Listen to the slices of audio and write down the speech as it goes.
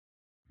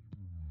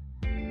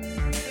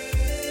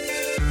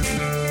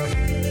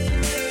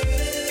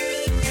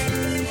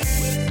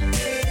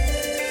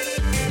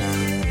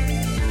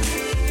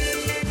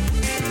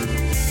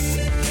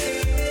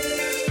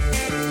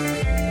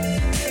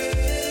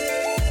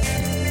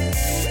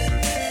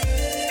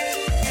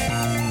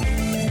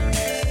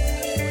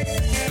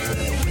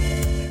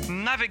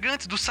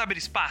navegantes do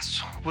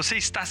saberespaço, você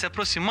está se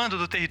aproximando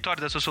do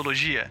território da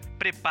sociologia?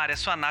 Prepare a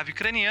sua nave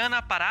craniana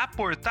para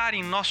aportar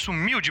em nosso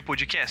humilde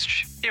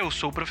podcast. Eu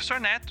sou o Professor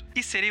Neto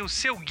e serei o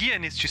seu guia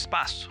neste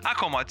espaço.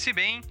 Acomode-se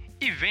bem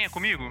e venha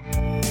comigo!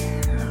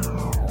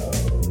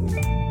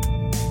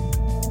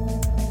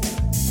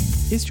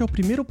 Este é o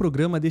primeiro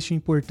programa deste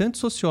importante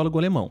sociólogo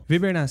alemão.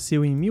 Weber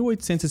nasceu em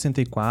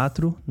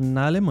 1864,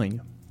 na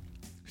Alemanha.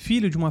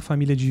 Filho de uma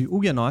família de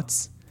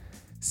huguenotes,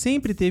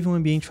 sempre teve um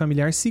ambiente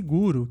familiar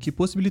seguro que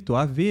possibilitou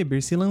a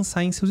Weber se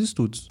lançar em seus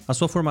estudos. A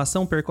sua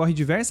formação percorre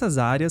diversas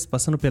áreas,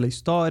 passando pela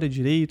história,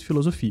 direito e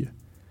filosofia.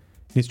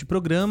 Neste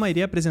programa,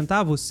 irei apresentar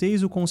a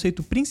vocês o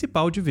conceito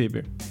principal de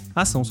Weber,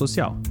 a ação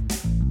social.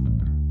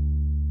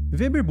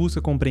 Weber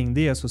busca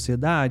compreender a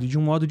sociedade de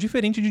um modo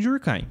diferente de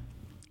Durkheim,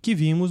 que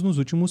vimos nos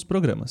últimos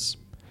programas.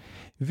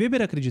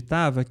 Weber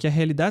acreditava que a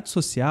realidade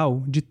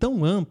social, de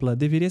tão ampla,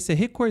 deveria ser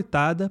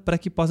recortada para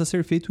que possa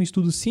ser feito um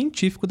estudo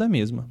científico da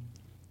mesma.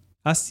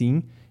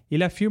 Assim,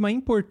 ele afirma a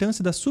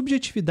importância da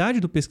subjetividade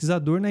do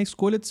pesquisador na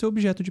escolha de seu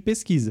objeto de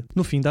pesquisa.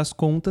 No fim das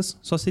contas,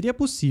 só seria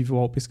possível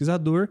ao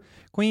pesquisador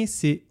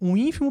conhecer um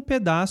ínfimo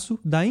pedaço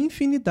da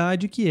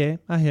infinidade que é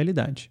a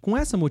realidade. Com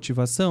essa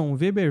motivação,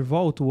 Weber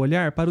volta o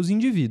olhar para os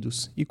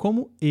indivíduos e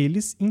como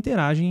eles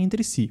interagem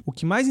entre si. O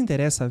que mais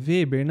interessa a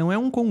Weber não é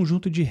um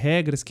conjunto de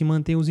regras que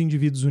mantém os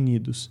indivíduos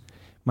unidos,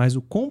 mas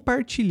o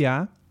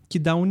compartilhar que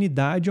dá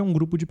unidade a um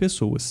grupo de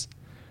pessoas.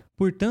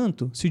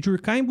 Portanto, se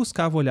Durkheim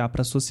buscava olhar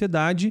para a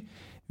sociedade,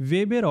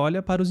 Weber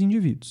olha para os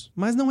indivíduos.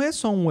 Mas não é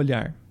só um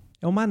olhar,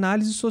 é uma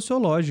análise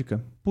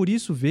sociológica. Por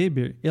isso,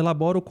 Weber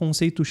elabora o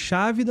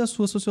conceito-chave da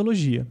sua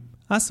sociologia,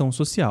 ação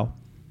social.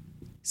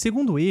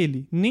 Segundo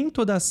ele, nem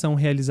toda ação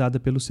realizada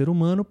pelo ser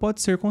humano pode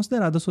ser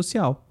considerada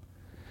social.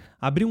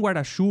 Abrir um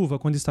guarda-chuva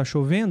quando está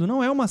chovendo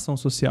não é uma ação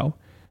social,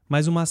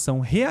 mas uma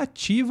ação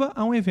reativa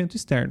a um evento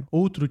externo.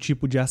 Outro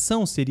tipo de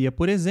ação seria,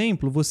 por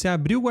exemplo, você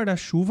abrir o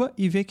guarda-chuva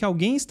e ver que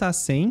alguém está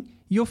sem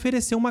e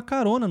oferecer uma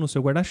carona no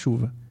seu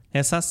guarda-chuva.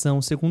 Essa ação,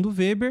 segundo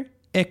Weber,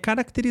 é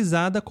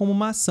caracterizada como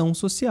uma ação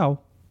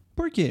social.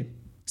 Por quê?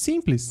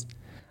 Simples.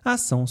 A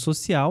ação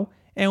social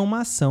é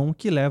uma ação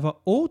que leva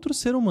outro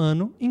ser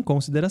humano em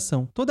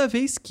consideração. Toda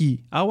vez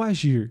que, ao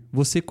agir,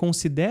 você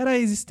considera a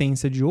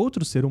existência de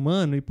outro ser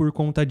humano e, por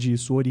conta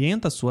disso,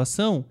 orienta a sua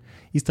ação,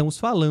 estamos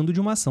falando de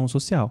uma ação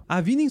social.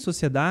 A vida em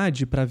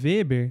sociedade, para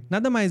Weber,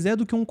 nada mais é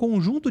do que um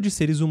conjunto de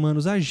seres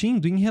humanos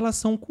agindo em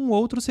relação com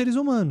outros seres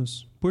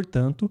humanos.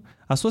 Portanto,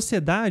 a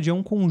sociedade é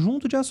um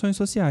conjunto de ações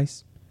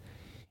sociais.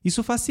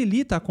 Isso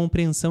facilita a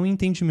compreensão e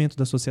entendimento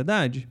da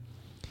sociedade?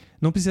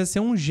 Não precisa ser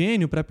um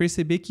gênio para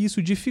perceber que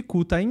isso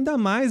dificulta ainda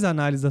mais a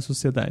análise da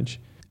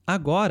sociedade.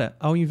 Agora,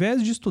 ao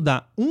invés de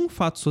estudar um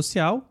fato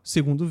social,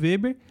 segundo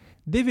Weber,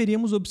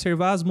 deveríamos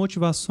observar as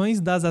motivações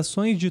das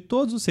ações de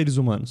todos os seres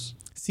humanos.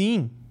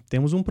 Sim,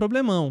 temos um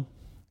problemão.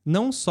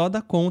 Não só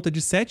da conta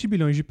de 7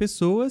 bilhões de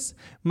pessoas,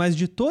 mas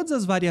de todas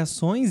as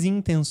variações e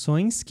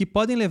intenções que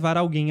podem levar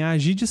alguém a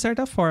agir de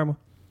certa forma.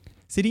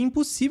 Seria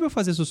impossível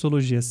fazer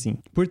sociologia assim.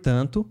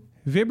 Portanto,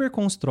 Weber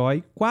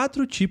constrói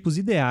 4 tipos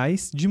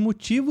ideais de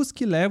motivos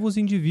que levam os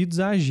indivíduos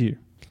a agir.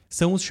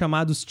 São os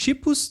chamados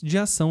tipos de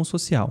ação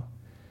social.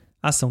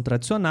 Ação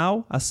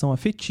tradicional, ação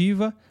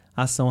afetiva,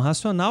 ação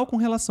racional com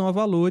relação a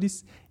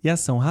valores e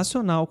ação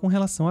racional com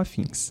relação a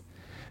fins.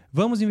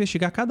 Vamos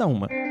investigar cada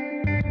uma.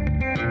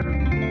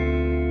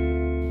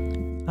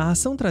 A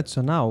ação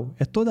tradicional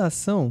é toda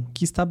ação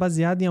que está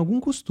baseada em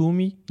algum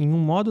costume, em um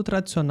modo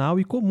tradicional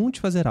e comum de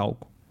fazer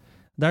algo.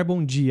 Dar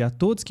bom dia a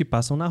todos que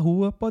passam na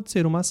rua pode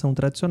ser uma ação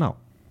tradicional.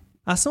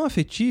 A ação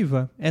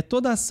afetiva é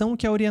toda ação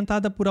que é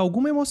orientada por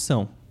alguma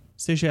emoção,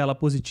 seja ela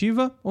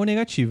positiva ou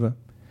negativa.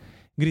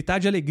 Gritar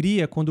de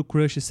alegria quando o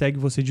crush segue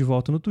você de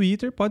volta no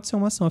Twitter pode ser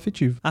uma ação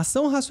afetiva. A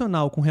ação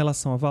racional com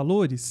relação a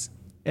valores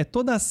é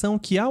toda ação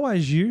que, ao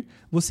agir,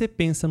 você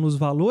pensa nos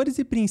valores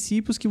e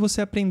princípios que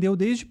você aprendeu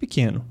desde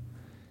pequeno.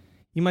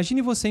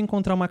 Imagine você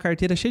encontrar uma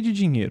carteira cheia de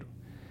dinheiro.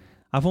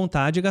 A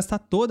vontade é gastar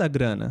toda a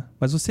grana,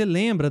 mas você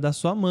lembra da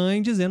sua mãe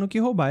dizendo que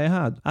roubar é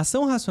errado.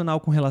 Ação racional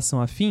com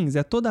relação a fins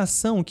é toda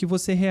ação que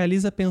você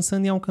realiza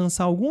pensando em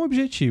alcançar algum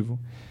objetivo.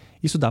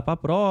 Isso dá para a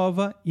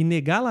prova e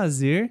negar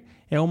lazer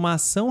é uma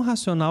ação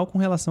racional com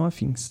relação a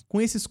fins. Com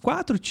esses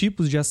 4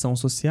 tipos de ação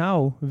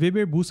social,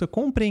 Weber busca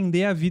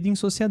compreender a vida em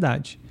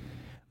sociedade,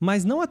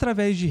 mas não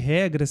através de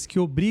regras que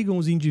obrigam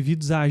os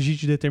indivíduos a agir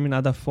de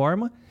determinada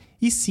forma,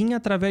 e sim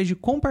através de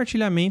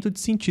compartilhamento de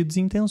sentidos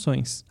e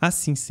intenções.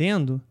 Assim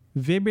sendo,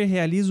 Weber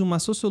realiza uma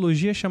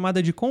sociologia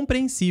chamada de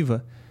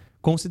compreensiva,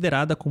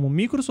 considerada como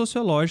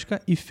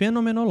microsociológica e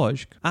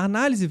fenomenológica. A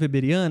análise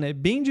weberiana é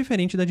bem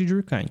diferente da de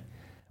Durkheim,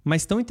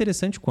 mas tão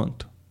interessante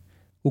quanto.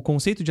 O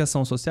conceito de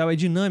ação social é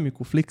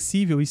dinâmico,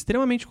 flexível e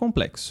extremamente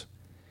complexo.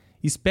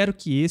 Espero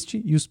que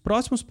este e os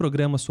próximos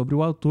programas sobre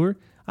o autor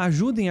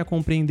ajudem a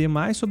compreender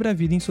mais sobre a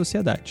vida em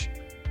sociedade.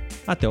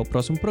 Até o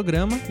próximo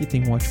programa e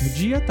tenha um ótimo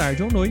dia,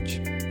 tarde ou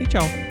noite, e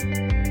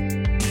tchau!